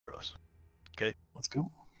Okay, Let's go.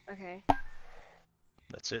 Okay.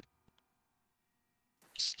 that's it.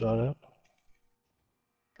 Start up.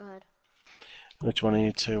 Go ahead. Which one are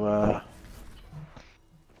you to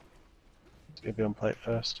be on plate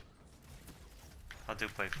first? I'll do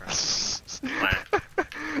play first. Planet.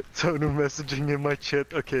 Tonal messaging in my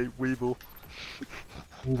chat. Okay, Weeble.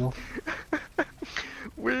 Weevil.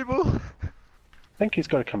 Weeble! I think he's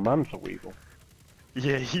got a command for Weevil.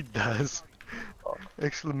 Yeah, he does.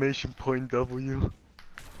 Exclamation point W.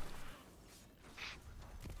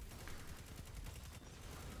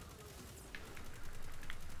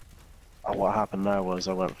 Oh, what happened there was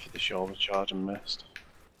I went for the shoulder charge and missed.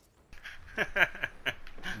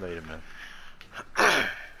 Wait a minute.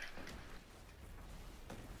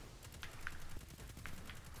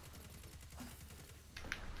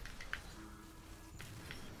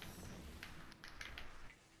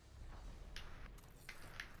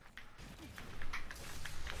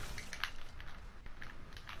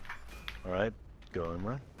 Alright, going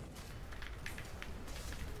right.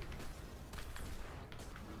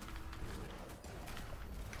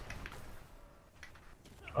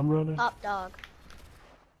 I'm running. Top dog.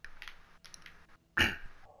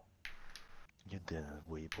 You didn't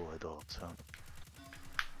Weeble at all, son.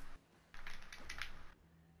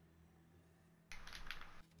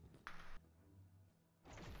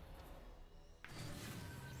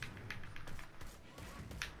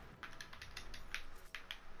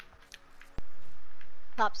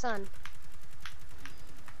 Top sun.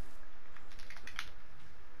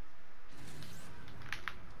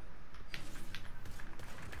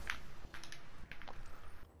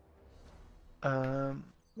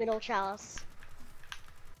 Middle chalice.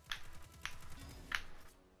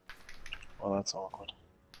 Well, that's awkward.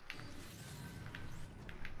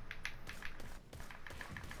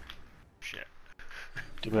 Shit.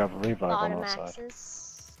 Do we have a revive on Bottom our side?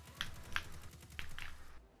 axis.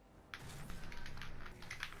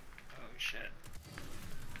 Oh shit.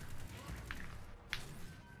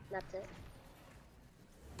 That's it.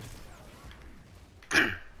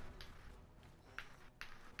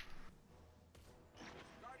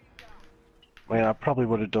 I mean, I probably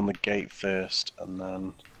would have done the gate first and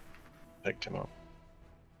then picked him up.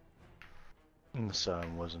 And the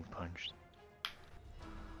sign wasn't punched.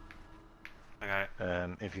 I got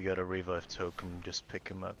it. If you got a revive token, just pick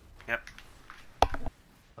him up. Yep.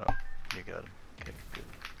 Oh, you got him. Okay, good.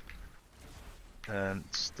 And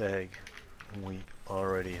Stag, we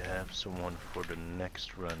already have someone for the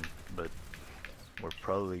next run, but we're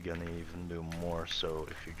probably gonna even do more, so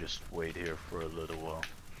if you just wait here for a little while,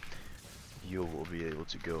 you will be able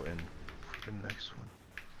to go in for the next one.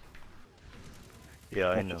 Yeah,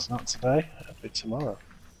 I If know. it's not today, it'll be tomorrow.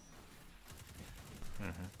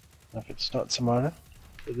 If it's not tomorrow,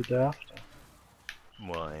 it'll be the day after.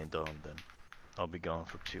 Well, I ain't on then. I'll be gone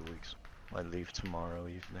for 2 weeks. I leave tomorrow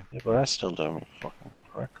evening. Yeah, but I still don't fucking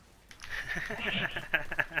prick.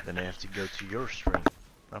 Then I have to go to your stream,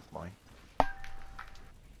 not mine.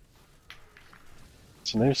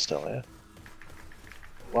 It's news still here.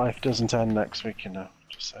 Life doesn't end next week, you know.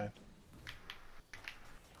 Just saying.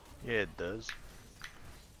 Yeah, it does.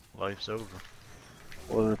 Life's over.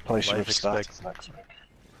 We'll replace you Life with status expects- next week.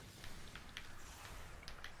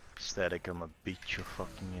 Static, I'ma beat your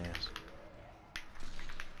fucking ass.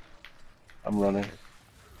 I'm running.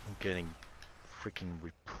 I'm getting freaking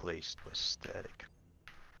replaced by Static.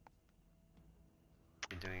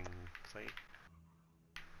 You doing plate?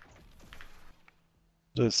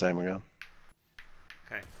 Do the same again.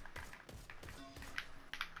 Okay.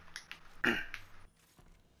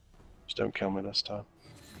 Just don't kill me this time.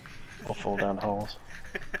 Or fall down holes.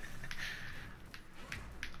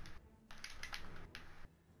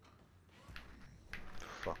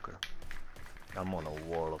 Fucker. I'm on a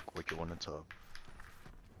warlock, what you wanna talk?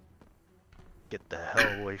 Get the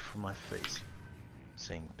hell away from my face.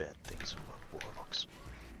 Saying bad things about warlocks.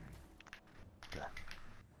 Yeah.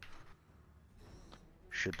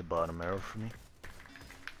 Shoot the bottom arrow for me.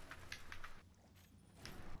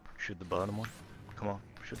 Shoot the bottom one. Come on,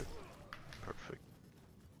 shoot it. Perfect.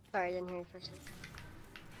 Sorry, I didn't hear you for a second.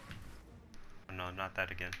 Oh, no, not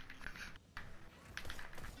that again.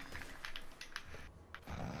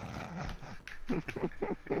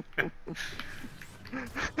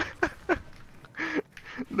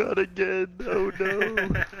 Not again, oh no.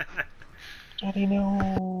 Daddy,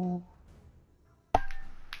 no.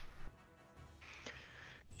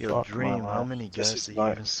 Yo, Fuck Dream, my how life. many This guys is did my-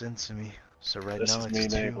 you even send to me? So right This now is me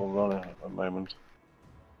it's and 2. Abel running at the moment.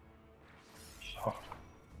 Fuck.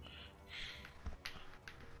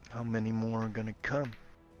 How many more are gonna come?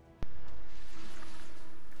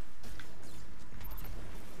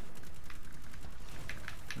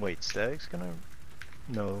 Wait, Static's gonna...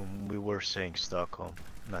 No, we were saying Stockholm,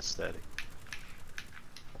 not Static.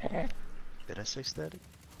 Did I say Static?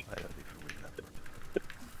 I don't even remember.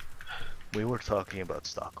 We were talking about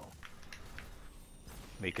Stockholm.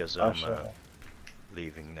 Because I'm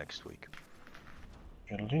leaving next week.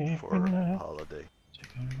 For a holiday.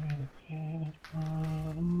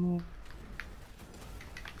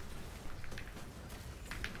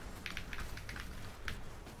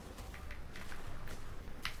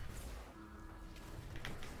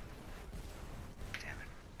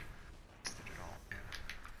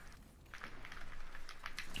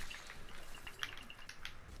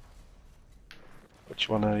 Which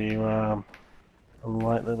one are you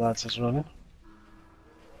unlikely lads is running?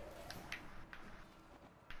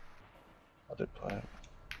 I did play it.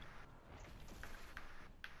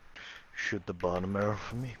 Shoot the bottom arrow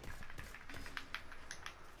for me.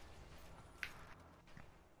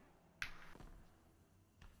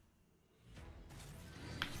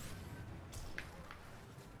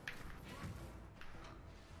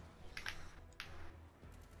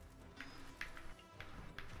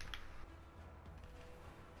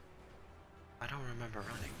 I don't remember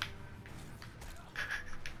running.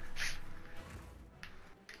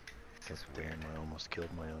 That's weird, I almost killed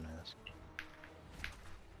my own ass.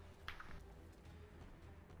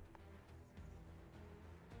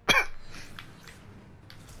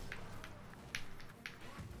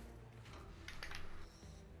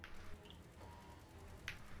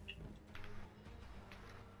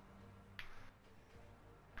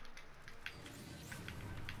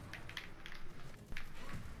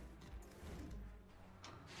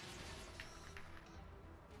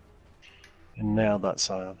 You nailed that,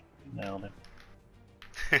 Sion. You nailed him.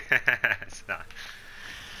 It's not.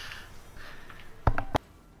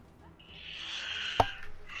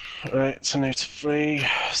 Right, so now to 3,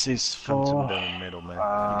 C's Come to 4. me down the middle, man. You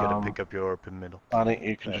gotta pick up your orb in middle. I think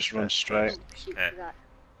you can Fast, just run fast, straight. fast. Shoot, Eh. forgot.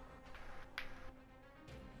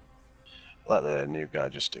 Let the new guy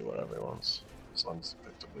just do whatever he wants. As long as he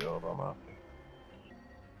picked up the orb, I'm happy.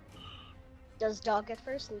 Does dog get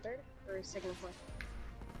first and third? Or second and fourth?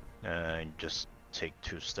 Just take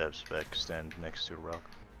 2 steps back, stand next to a rock.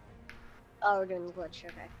 Oh, we're doing the glitch,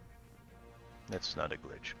 okay. That's not a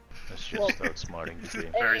glitch. That's Well- just outsmarting the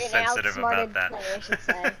game. Very An sensitive about outsmarted that. Play, I should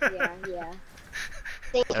say. Yeah.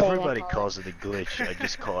 Same thing, I Everybody call it. calls it a glitch, I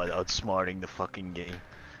just call it outsmarting the fucking game.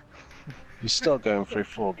 You're still going through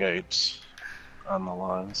 4 gates on the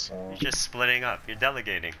line, so... You're just splitting up. You're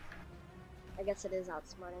delegating. I guess it is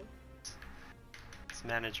outsmarting. It's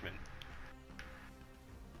management.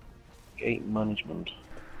 Gate management.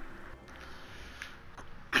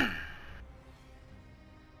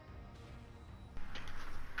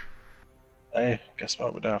 Hey, guess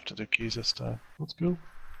what? We don't have to do keys this time. Let's go.